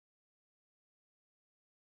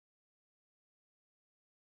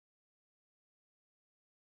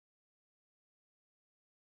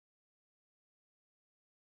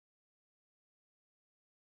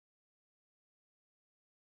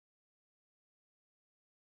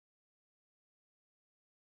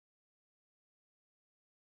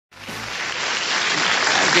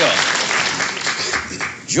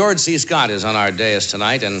George C. Scott is on our dais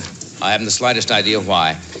tonight, and I haven't the slightest idea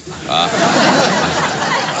why.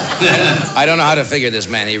 I don't know how to figure this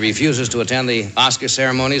man. He refuses to attend the Oscar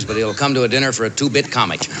ceremonies, but he'll come to a dinner for a 2-bit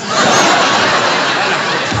comic.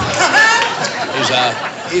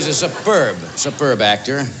 He's a superb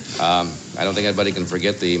actor. I don't think anybody can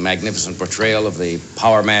forget the magnificent portrayal of the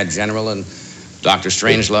power-mad general in Dr.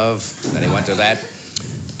 Strangelove. Then he went to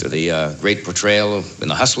the great portrayal in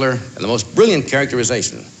The Hustler, and the most brilliant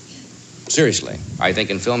characterization. Seriously, I think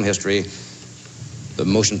in film history, the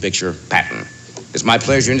motion picture Patton. It's my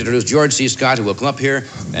pleasure to introduce George C. Scott, who will come up here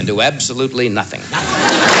and do absolutely nothing.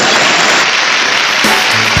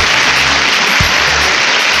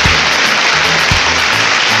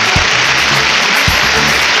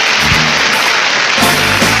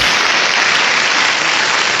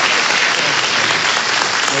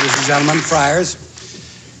 Ladies and gentlemen, Friars,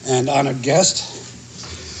 and honored guest,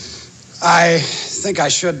 I think I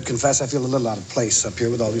should confess I feel a little out of place up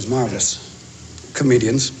here with all these marvelous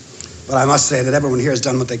comedians. But I must say that everyone here has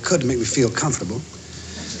done what they could to make me feel comfortable.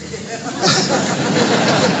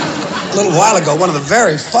 A little while ago, one of the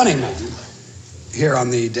very funny men here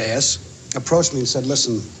on the dais approached me and said,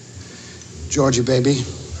 "Listen, Georgie, baby,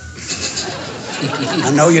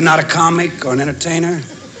 I know you're not a comic or an entertainer.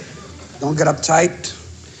 Don't get uptight.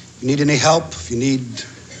 If you need any help, if you need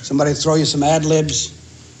somebody to throw you some ad-libs,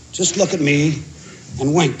 just look at me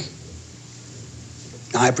and wink."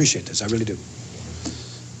 Now, I appreciate this, I really do.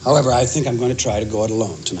 However, I think I'm going to try to go it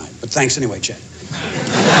alone tonight. But thanks anyway, Chet.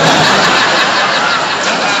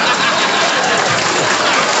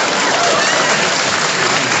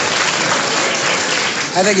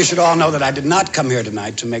 I think you should all know that I did not come here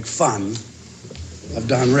tonight to make fun of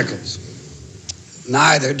Don Rickles.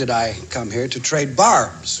 Neither did I come here to trade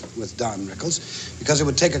barbs with Don Rickles, because it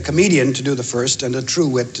would take a comedian to do the first and a true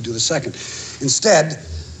wit to do the second. Instead,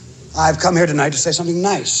 I've come here tonight to say something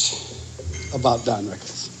nice about Don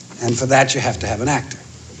Rickles. And for that, you have to have an actor.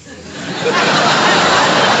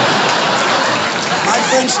 My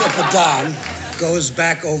friendship with Don goes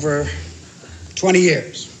back over 20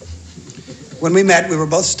 years. When we met, we were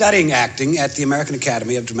both studying acting at the American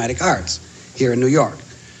Academy of Dramatic Arts here in New York.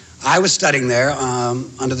 I was studying there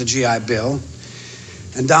under the GI Bill,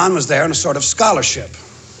 and Don was there on a sort of scholarship.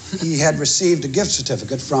 He had received a gift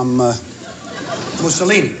certificate from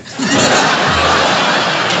Mussolini.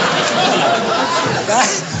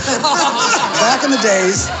 Back in the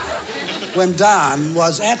days when Don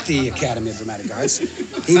was at the Academy of Dramatic Arts,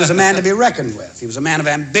 he was a man to be reckoned with. He was a man of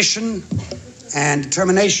ambition and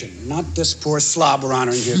determination, not this poor slob we're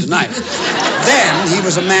honoring here tonight. Then he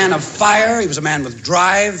was a man of fire, he was a man with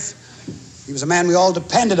drive, he was a man we all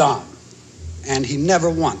depended on, and he never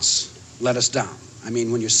once let us down. I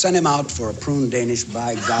mean, when you sent him out for a prune Danish,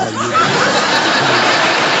 by golly,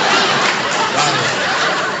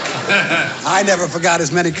 I never forgot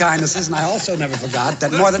his many kindnesses, and I also never forgot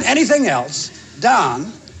that more than anything else,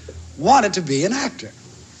 Don wanted to be an actor.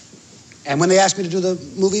 And when they asked me to do the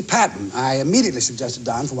movie Patton, I immediately suggested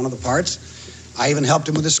Don for one of the parts. I even helped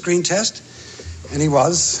him with the screen test, and he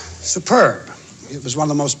was superb. It was one of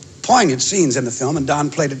the most poignant scenes in the film, and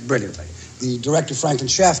Don played it brilliantly. The director, Franklin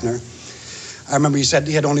Schaffner, I remember he said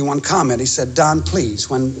he had only one comment. He said, "Don, please,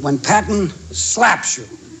 when Patton slaps you,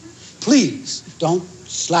 please don't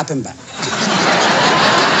slap him back."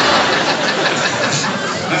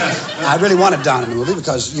 I really wanted Don in the movie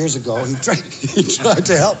because years ago he tried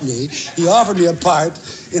to help me. He offered me a part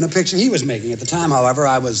in a picture he was making. At the time, however,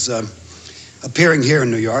 I was appearing here in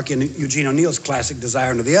New York in Eugene O'Neill's classic Desire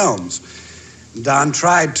Under the Elms. Don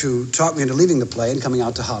tried to talk me into leaving the play and coming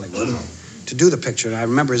out to Hollywood to do the picture. And I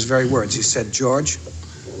remember his very words. He said, "George,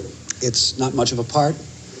 it's not much of a part,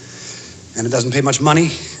 and it doesn't pay much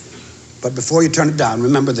money. But before you turn it down,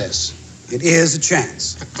 remember this. It is a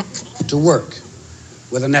chance to work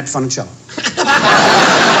with Annette Funicello."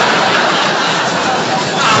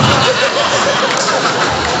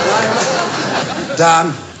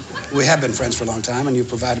 Don, we have been friends for a long time, and you've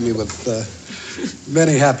provided me with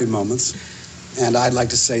many happy moments. And I'd like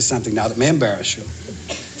to say something now that may embarrass you,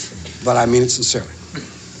 but I mean it sincerely.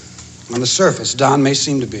 On the surface, Don may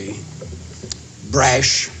seem to be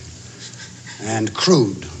brash and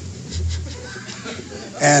crude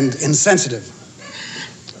and insensitive.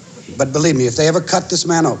 But believe me, if they ever cut this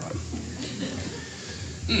man open,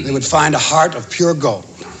 they would find a heart of pure gold.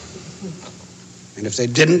 And if they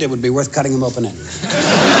didn't, it would be worth cutting him open anyway.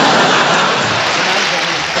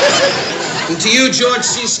 And to you, George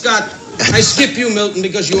C. Scott, I skip you, Milton,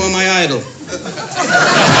 because you are my idol.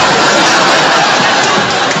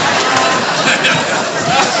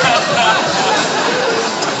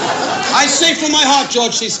 I say say from my heart,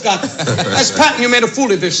 George C. Scott, as Patton, you made a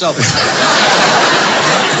fool of yourself.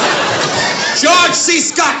 George C.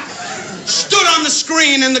 Scott stood on the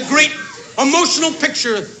screen in the great emotional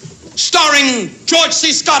picture starring George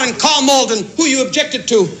C. Scott and Carl Malden, who you objected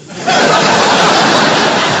to.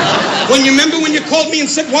 When you remember when you called me and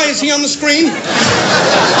said, why is he on the screen?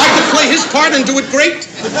 I could play his part and do it great.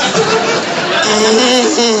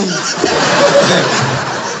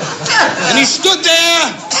 And he stood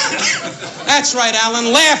there. That's right,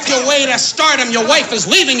 Alan. Laugh your way to stardom. Your wife is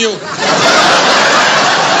leaving you.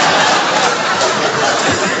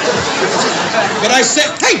 But I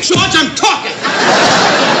said, hey, George, I'm talking.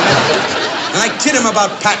 And I kid him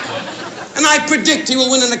about Patton. And I predict he will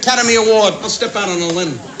win an Academy Award. I'll step out on a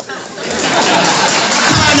limb.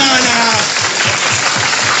 No.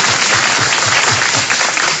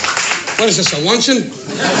 What is this, a luncheon?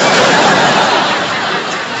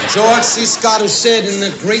 George C. Scott, who said in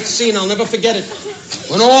the great scene, I'll never forget it,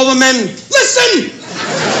 when all the men, listen!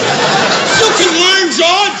 You can learn,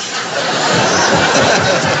 George!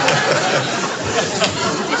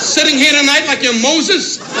 Sitting here tonight like you're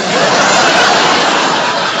Moses?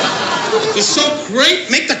 You're so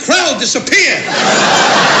great, make the crowd disappear.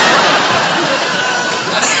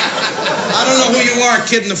 I don't know who you are,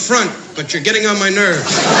 kid in the front, but you're getting on my nerves.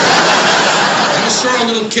 I just saw a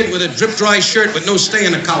little kid with a drip-dry shirt with no stay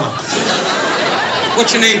in the collar.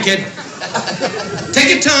 What's your name, kid? Take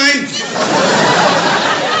your time.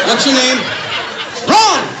 What's your name?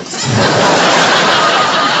 Ron!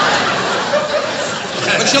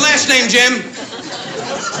 What's your last name, Jim?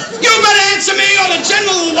 You better answer me or the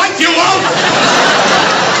general will wipe you out.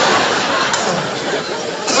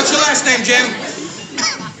 What's your last name, Jim?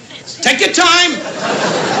 Take your time.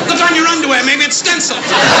 Look on your underwear. Maybe it's stenciled.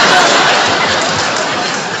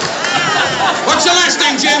 What's your last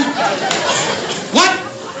name, Jim? What?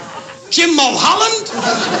 Jim Mulholland?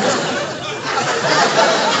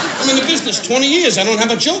 I'm in the business 20 years. I don't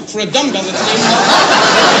have a joke for a dumbbell that's named Mulholland.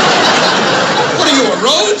 What are you, a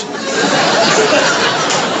road?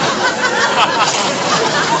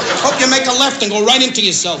 Hope you make a left and go right into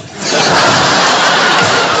yourself.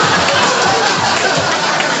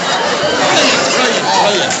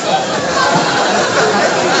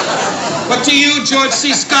 But to you, George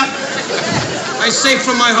C. Scott, I say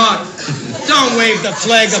from my heart, don't wave the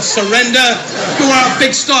flag of surrender. You are a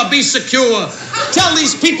big star. Be secure. Tell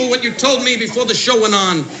these people what you told me before the show went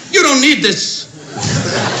on. You don't need this.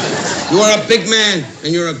 You are a big man,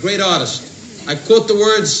 and you're a great artist. I quote the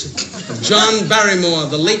words of John Barrymore,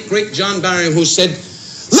 the late, great John Barrymore, who said,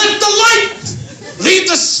 let the light leave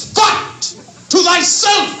the spot to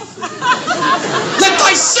thyself. Let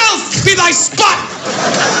thyself be thy spot.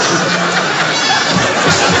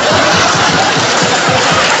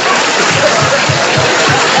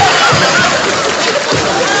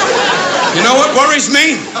 You know what worries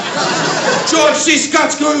me? George C.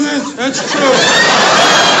 Scott's going, that's true.